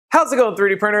How's it going,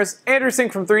 3D printers? Andrew Singh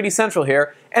from 3D Central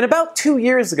here, and about 2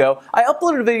 years ago, I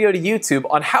uploaded a video to YouTube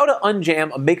on how to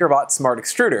unjam a Makerbot Smart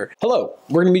Extruder. Hello,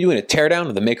 we're going to be doing a teardown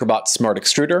of the Makerbot Smart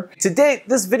Extruder. To date,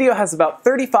 this video has about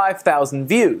 35,000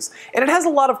 views, and it has a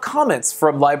lot of comments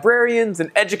from librarians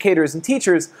and educators and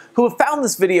teachers who have found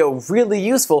this video really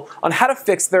useful on how to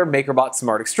fix their Makerbot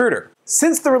Smart Extruder.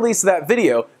 Since the release of that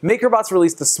video, Makerbot's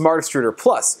released the Smart Extruder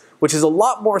Plus, which is a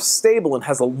lot more stable and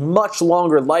has a much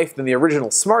longer life than the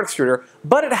original Smart Extruder,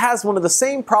 but it has one of the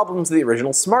same problems the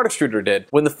original Smart Extruder did.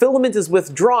 When the filament is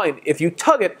withdrawing, if you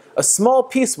tug it, a small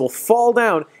piece will fall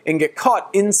down and get caught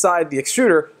inside the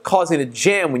extruder, causing a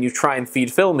jam when you try and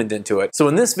feed filament into it. So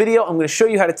in this video, I'm going to show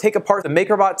you how to take apart the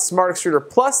Makerbot Smart Extruder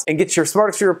Plus and get your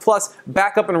Smart Extruder Plus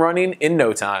back up and running in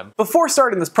no time. Before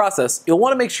starting this process, you'll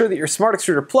want to make sure that your Smart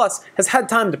Extruder Plus has had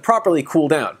time to properly cool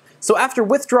down. So after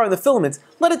withdrawing the filament,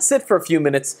 let it sit for a few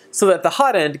minutes so that the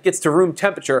hot end gets to room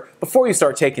temperature before you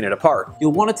start taking it apart.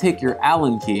 You'll want to take your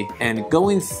Allen key and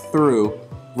going through,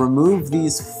 remove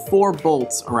these 4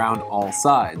 bolts around all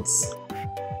sides,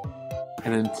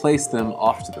 and then place them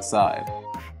off to the side.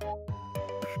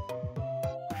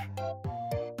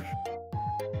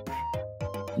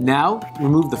 Now,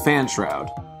 remove the fan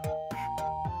shroud.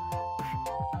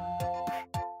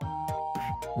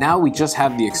 Now we just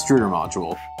have the extruder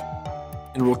module.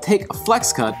 And we'll take a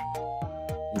flex cut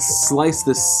and slice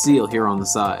this seal here on the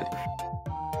side.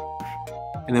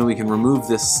 And then we can remove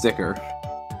this sticker.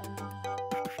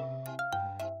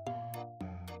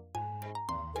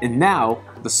 And now,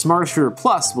 the Smart Extruder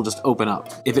Plus will just open up.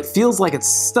 If it feels like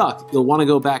it's stuck, you'll want to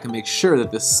go back and make sure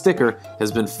that this sticker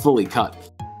has been fully cut.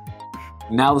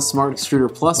 Now the Smart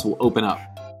Extruder Plus will open up.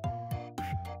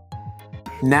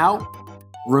 Now,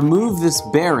 remove this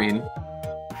bearing,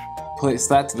 place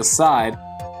that to the side,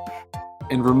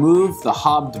 and remove the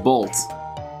hobbed bolt,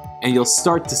 and you'll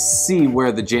start to see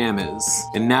where the jam is.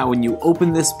 And now when you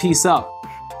open this piece up,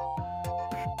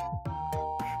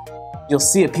 you'll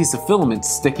see a piece of filament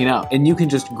sticking up, and you can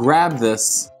just grab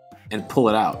this and pull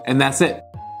it out, and that's it.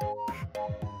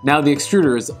 Now the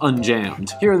extruder is unjammed.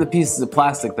 Here are the pieces of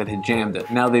plastic that had jammed it.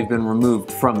 Now they've been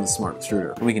removed from the Smart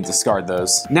Extruder, and we can discard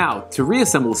those. Now, to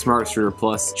reassemble the Smart Extruder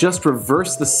Plus, just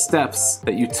reverse the steps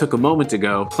that you took a moment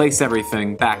ago, place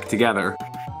everything back together.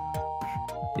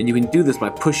 And you can do this by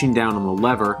pushing down on the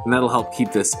lever, and that'll help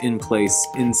keep this in place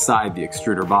inside the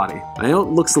extruder body. I know it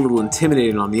looks a little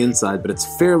intimidating on the inside, but it's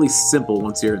fairly simple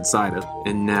once you're inside it.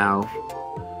 And now,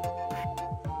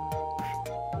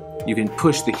 you can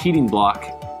push the heating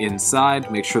block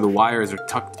inside, make sure the wires are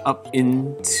tucked up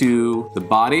into the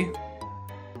body.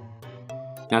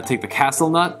 Now take the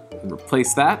castle nut and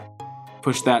replace that,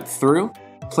 push that through,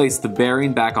 place the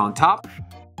bearing back on top.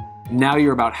 Now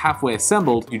you're about halfway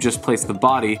assembled, you just place the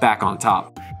body back on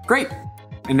top. Great!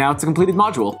 And now it's a completed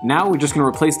module. Now we're just going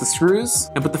to replace the screws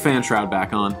and put the fan shroud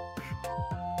back on.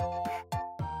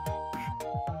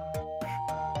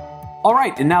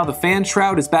 Alright, and now the fan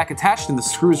shroud is back attached and the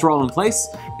screws are all in place,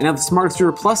 and now the Smart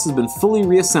Extruder Plus has been fully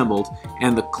reassembled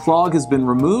and the clog has been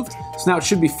removed, so now it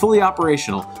should be fully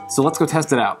operational. So let's go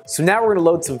test it out. So now we're going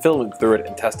to load some filament through it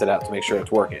and test it out to make sure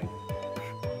it's working.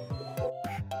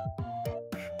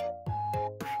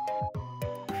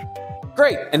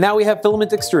 Great, and now we have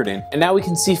filament extruding, and now we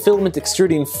can see filament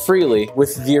extruding freely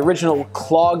with the original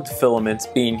clogged filament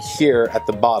being here at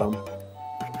the bottom.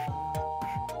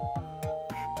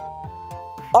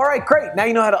 Alright, great! Now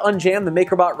you know how to unjam the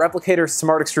Makerbot Replicator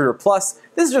Smart Extruder Plus.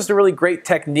 This is just a really great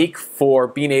technique for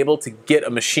being able to get a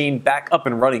machine back up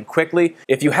and running quickly.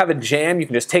 If you have a jam, you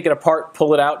can just take it apart,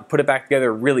 pull it out, and put it back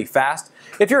together really fast.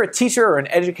 If you're a teacher or an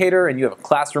educator and you have a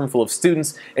classroom full of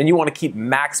students and you want to keep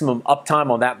maximum uptime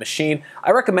on that machine,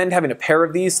 I recommend having a pair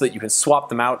of these so that you can swap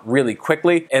them out really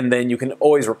quickly, and then you can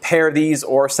always repair these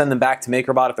or send them back to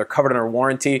Makerbot if they're covered under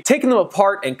warranty. Taking them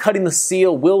apart and cutting the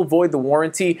seal will void the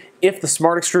warranty if the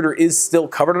Smart Extruder is still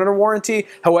covered under warranty.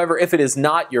 However, if it is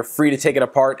not, you're free to take it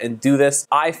apart and do this.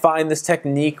 I find this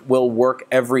technique will work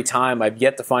every time. I've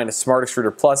yet to find a Smart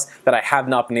Extruder Plus that I have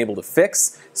not been able to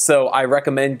fix. So I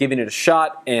recommend giving it a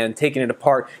shot and taking it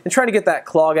apart and trying to get that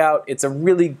clog out. It's a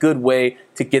really good way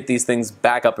to get these things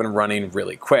back up and running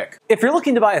really quick. If you're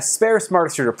looking to buy a spare Smart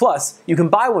Extruder Plus, you can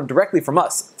buy one directly from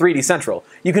us, 3D Central.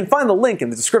 You can find the link in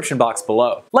the description box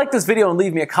below. Like this video and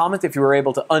leave me a comment if you were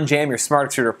able to unjam your Smart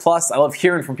Extruder Plus. I love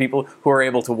hearing from people who are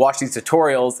able to watch these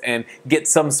tutorials and get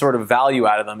some sort of value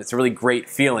out of them. It's a really great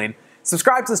feeling.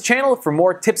 Subscribe to this channel for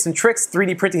more tips and tricks,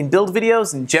 3D printing build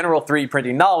videos, and general 3D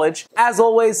printing knowledge. As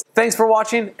always, thanks for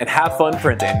watching and have fun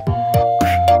printing.